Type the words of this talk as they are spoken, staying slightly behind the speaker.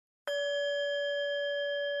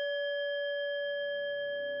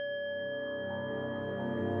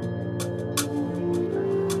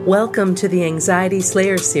Welcome to the Anxiety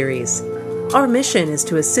Slayer series. Our mission is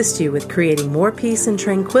to assist you with creating more peace and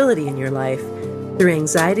tranquility in your life through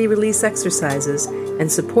anxiety release exercises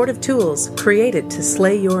and supportive tools created to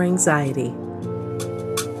slay your anxiety.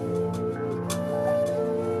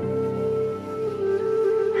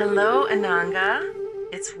 Hello, Ananga.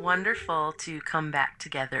 It's wonderful to come back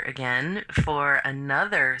together again for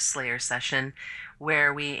another Slayer session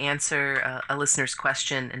where we answer a listener's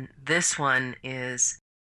question, and this one is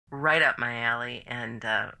right up my alley, and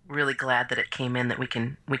really glad that it came in, that we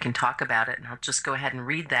can talk about it. And I'll just go ahead and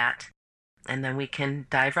read that, and then we can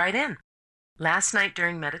dive right in. Last night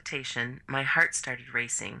during meditation, my heart started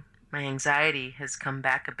racing. My anxiety has come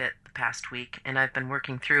back a bit the past week, and I've been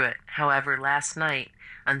working through it. However, last night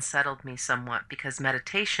unsettled me somewhat because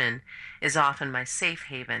meditation is often my safe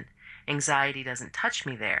haven. Anxiety doesn't touch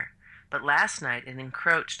me there, but last night it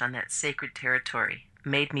encroached on that sacred territory.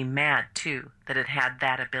 Made me mad, too, that it had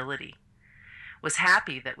that ability. Was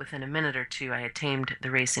happy that within a minute or two I had tamed the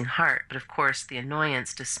racing heart, but of course the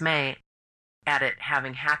annoyance, dismay at it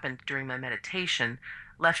having happened during my meditation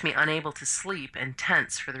left me unable to sleep and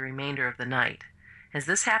tense for the remainder of the night. Has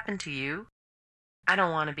this happened to you? I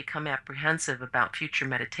don't want to become apprehensive about future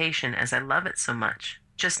meditation as I love it so much.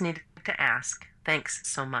 Just needed to ask. Thanks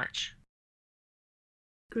so much.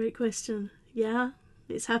 Great question. Yeah,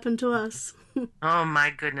 it's happened to us. Oh my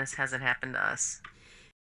goodness, has it happened to us?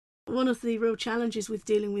 One of the real challenges with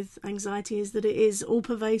dealing with anxiety is that it is all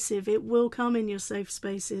pervasive. It will come in your safe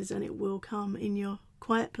spaces and it will come in your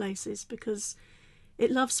quiet places because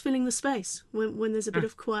it loves filling the space. When there's a bit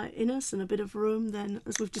of quietness and a bit of room, then,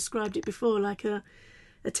 as we've described it before, like a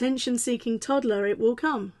attention-seeking toddler, it will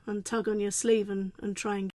come and tug on your sleeve and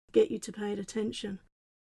try and get you to pay it attention.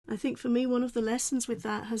 I think for me, one of the lessons with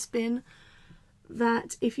that has been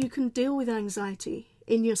that if you can deal with anxiety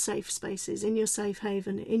in your safe spaces, in your safe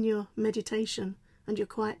haven, in your meditation and your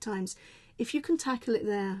quiet times, if you can tackle it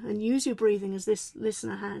there and use your breathing as this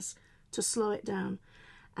listener has to slow it down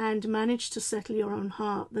and manage to settle your own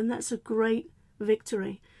heart, then that's a great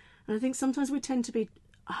victory. And I think sometimes we tend to be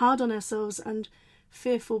hard on ourselves and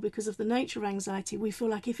fearful because of the nature of anxiety. We feel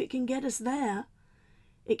like if it can get us there,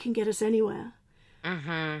 it can get us anywhere.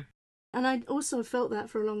 Mm-hmm. And I also felt that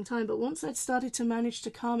for a long time, but once I'd started to manage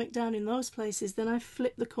to calm it down in those places, then I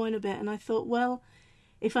flipped the coin a bit and I thought, well,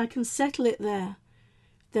 if I can settle it there,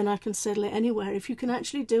 then I can settle it anywhere. If you can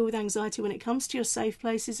actually deal with anxiety when it comes to your safe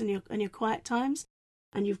places and your quiet times,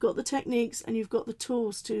 and you've got the techniques and you've got the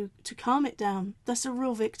tools to calm it down, that's a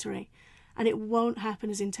real victory. And it won't happen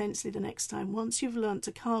as intensely the next time. Once you've learned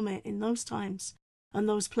to calm it in those times and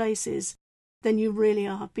those places, then you really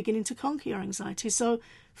are beginning to conquer your anxiety. So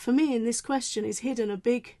for me, in this question is hidden a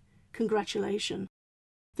big congratulation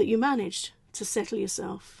that you managed to settle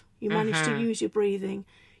yourself. You managed to use your breathing.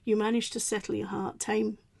 You managed to settle your heart,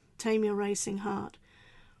 tame your racing heart.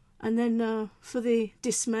 And then for the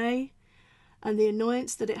dismay and the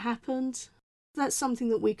annoyance that it happened, that's something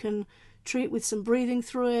that we can treat with some breathing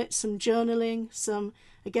through it, some journaling, some,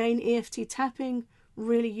 again, EFT tapping,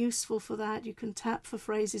 really useful for that. You can tap for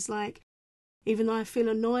phrases like, even though I feel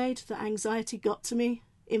annoyed that anxiety got to me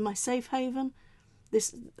in my safe haven,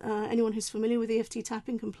 anyone who's familiar with EFT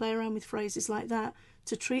tapping can play around with phrases like that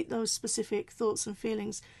to treat those specific thoughts and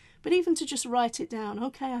feelings. But even to just write it down.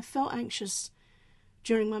 Okay, I felt anxious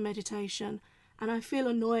during my meditation, and I feel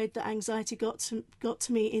annoyed that anxiety got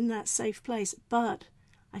to me in that safe place, but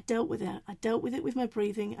I dealt with it. I dealt with it with my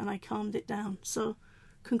breathing, and I calmed it down. So,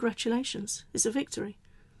 congratulations. It's a victory.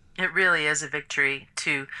 It really is a victory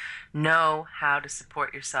to know how to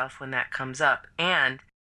support yourself when that comes up. And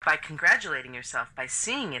by congratulating yourself, by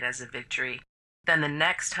seeing it as a victory, then the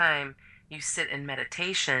next time you sit in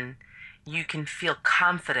meditation, you can feel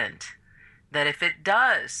confident that if it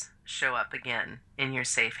does show up again in your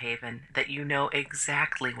safe haven, that you know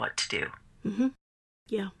exactly what to do. Mm-hmm.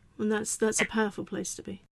 Yeah, and that's a powerful place to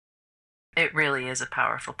be. It really is a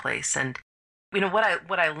powerful place. And what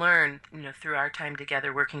I learned, through our time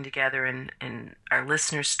together, working together, and our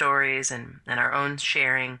listeners' stories and our own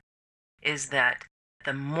sharing, is that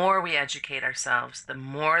the more we educate ourselves, the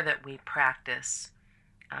more that we practice,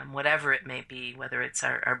 whatever it may be, whether it's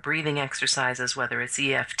our breathing exercises, whether it's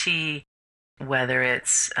EFT, whether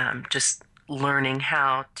it's just learning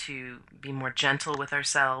how to be more gentle with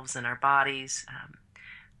ourselves and our bodies,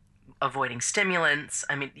 avoiding stimulants.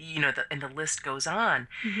 I mean, and the list goes on,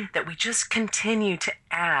 that we just continue to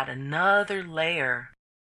add another layer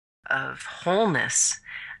of wholeness,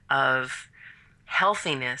 of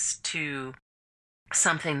healthiness to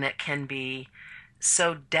something that can be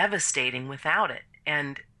so devastating without it.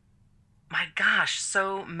 And my gosh,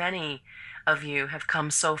 so many of you have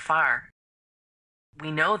come so far.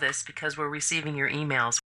 We know this because we're receiving your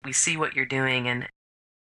emails. We see what you're doing and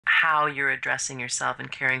how you're addressing yourself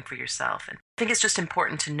and caring for yourself. And I think it's just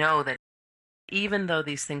important to know that even though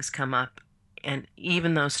these things come up, and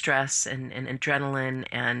even though stress and adrenaline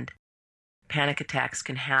and panic attacks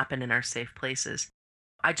can happen in our safe places,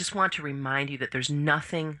 I just want to remind you that there's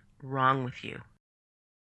nothing wrong with you.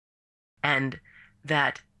 And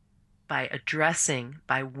that by addressing,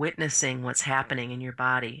 by witnessing what's happening in your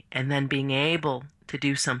body, and then being able to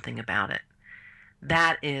do something about it,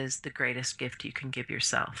 that is the greatest gift you can give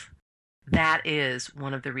yourself. That is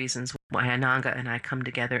one of the reasons why Ananga and I come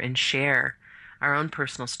together and share our own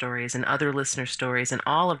personal stories and other listener stories and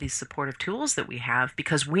all of these supportive tools that we have,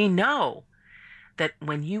 because we know that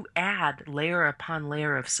when you add layer upon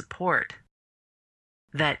layer of support,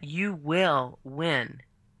 that you will win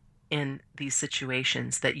in these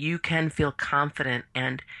situations, that you can feel confident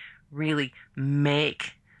and really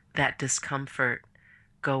make that discomfort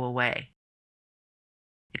go away.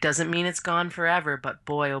 It doesn't mean it's gone forever, but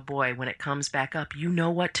boy, oh boy, when it comes back up, you know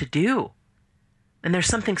what to do. And there's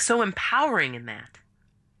something so empowering in that.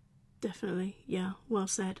 Definitely, yeah, well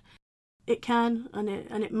said. It can, and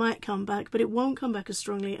it might come back, but it won't come back as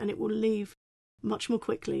strongly, and it will leave much more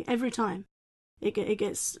quickly every time. It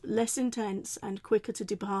gets less intense and quicker to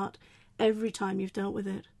depart every time you've dealt with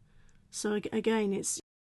it. So again, it's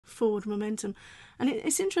forward momentum. And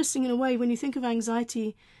it's interesting in a way, when you think of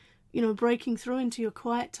anxiety, breaking through into your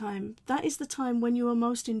quiet time, that is the time when you are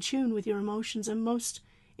most in tune with your emotions and most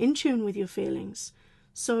in tune with your feelings.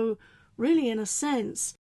 So really, in a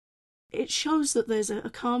sense, it shows that there's a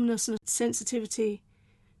calmness and a sensitivity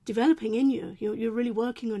developing in you. You're really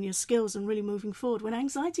working on your skills and really moving forward. When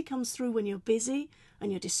anxiety comes through when you're busy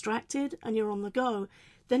and you're distracted and you're on the go,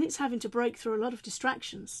 then it's having to break through a lot of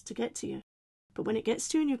distractions to get to you. But when it gets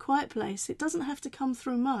to you in your quiet place, it doesn't have to come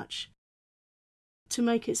through much to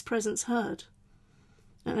make its presence heard.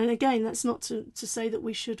 And again, that's not to say that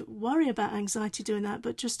we should worry about anxiety doing that,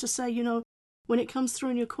 but just to say, when it comes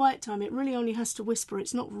through in your quiet time, it really only has to whisper.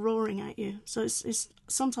 It's not roaring at you. So it's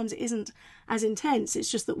sometimes it isn't as intense.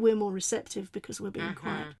 It's just that we're more receptive because we're being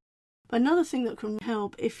quiet. But another thing that can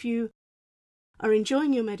help, if you are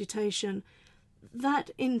enjoying your meditation,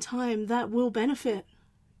 that in time, that will benefit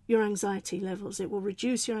your anxiety levels. It will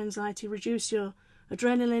reduce your anxiety, reduce your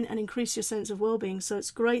adrenaline, and increase your sense of well-being. So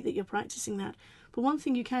it's great that you're practicing that. But one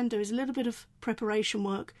thing you can do is a little bit of preparation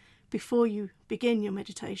work before you begin your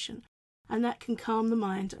meditation. And that can calm the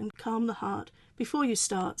mind and calm the heart before you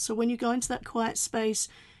start. So when you go into that quiet space,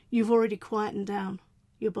 you've already quietened down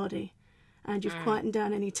your body. And you've quietened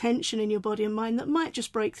down any tension in your body and mind that might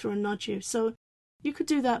just break through and nudge you. So you could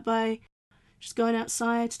do that by just going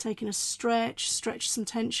outside, taking a stretch some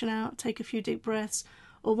tension out, take a few deep breaths.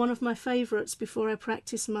 Or one of my favourites before I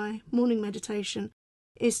practice my morning meditation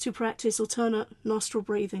is to practice alternate nostril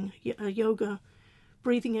breathing, a yoga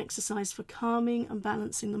breathing exercise for calming and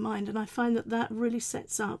balancing the mind. And I find that really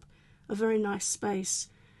sets up a very nice space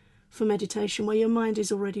for meditation where your mind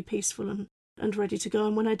is already peaceful and ready to go.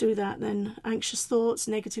 And when I do that, then anxious thoughts,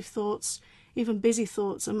 negative thoughts, even busy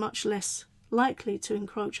thoughts are much less likely to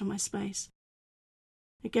encroach on my space.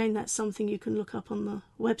 Again, that's something you can look up on the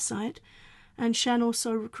website. And Shan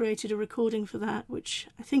also created a recording for that, which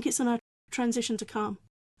I think it's on our Transition to Calm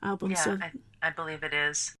album. Yeah, so I believe it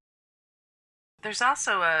is. There's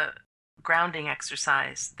also a grounding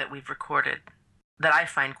exercise that we've recorded that I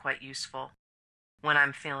find quite useful when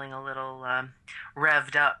I'm feeling a little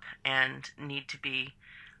revved up and need to be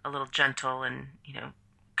a little gentle and,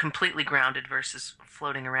 completely grounded versus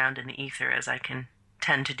floating around in the ether as I can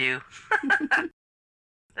tend to do.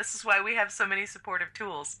 This is why we have so many supportive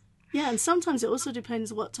tools. Yeah, and sometimes it also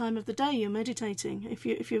depends what time of the day you're meditating.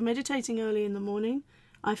 If you're meditating early in the morning,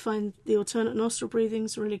 I find the alternate nostril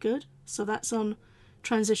breathing's really good. So that's on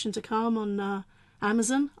Transition to Calm on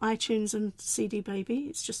Amazon, iTunes, and CD Baby.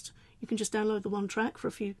 It's just you can just download the one track for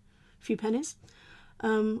a few pennies.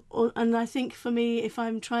 And I think for me, if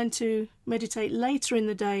I'm trying to meditate later in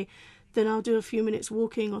the day, then I'll do a few minutes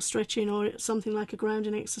walking or stretching or something like a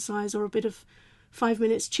grounding exercise or a bit of 5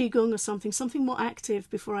 minutes qigong or something more active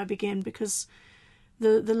before I begin, because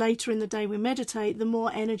the later in the day we meditate, the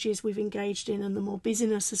more energies we've engaged in and the more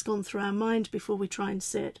busyness has gone through our mind before we try and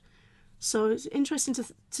sit. So it's interesting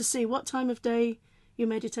to see what time of day you're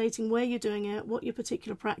meditating, where you're doing it, what your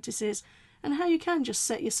particular practice is, and how you can just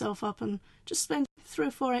set yourself up and just spend 3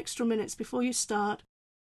 or 4 extra minutes before you start,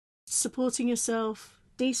 supporting yourself,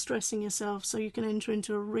 de-stressing yourself so you can enter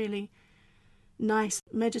into a really nice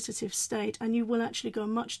meditative state, and you will actually go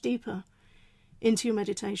much deeper into your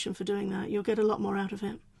meditation for doing that. You'll get a lot more out of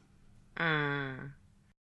it. Mm.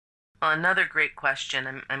 Well, another great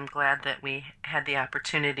question. I'm glad that we had the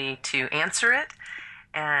opportunity to answer it.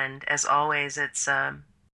 And as always, it's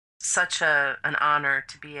such an honor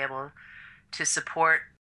to be able to support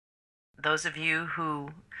those of you who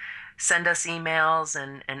send us emails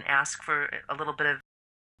and ask for a little bit of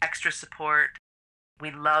extra support. We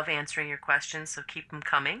love answering your questions, so keep them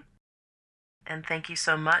coming. And thank you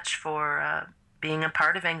so much for being a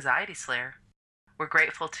part of Anxiety Slayer. We're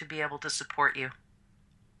grateful to be able to support you.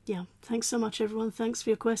 Yeah, thanks so much, everyone. Thanks for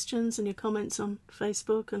your questions and your comments on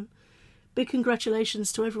Facebook, and big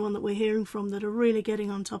congratulations to everyone that we're hearing from that are really getting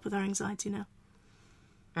on top of their anxiety now.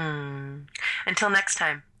 Until next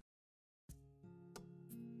time.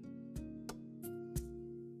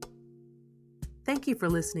 Thank you for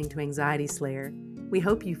listening to Anxiety Slayer. We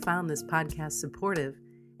hope you found this podcast supportive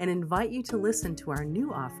and invite you to listen to our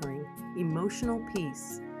new offering, Emotional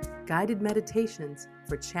Peace, Guided Meditations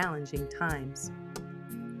for Challenging Times.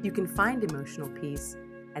 You can find Emotional Peace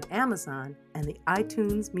at Amazon and the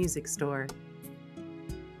iTunes Music Store.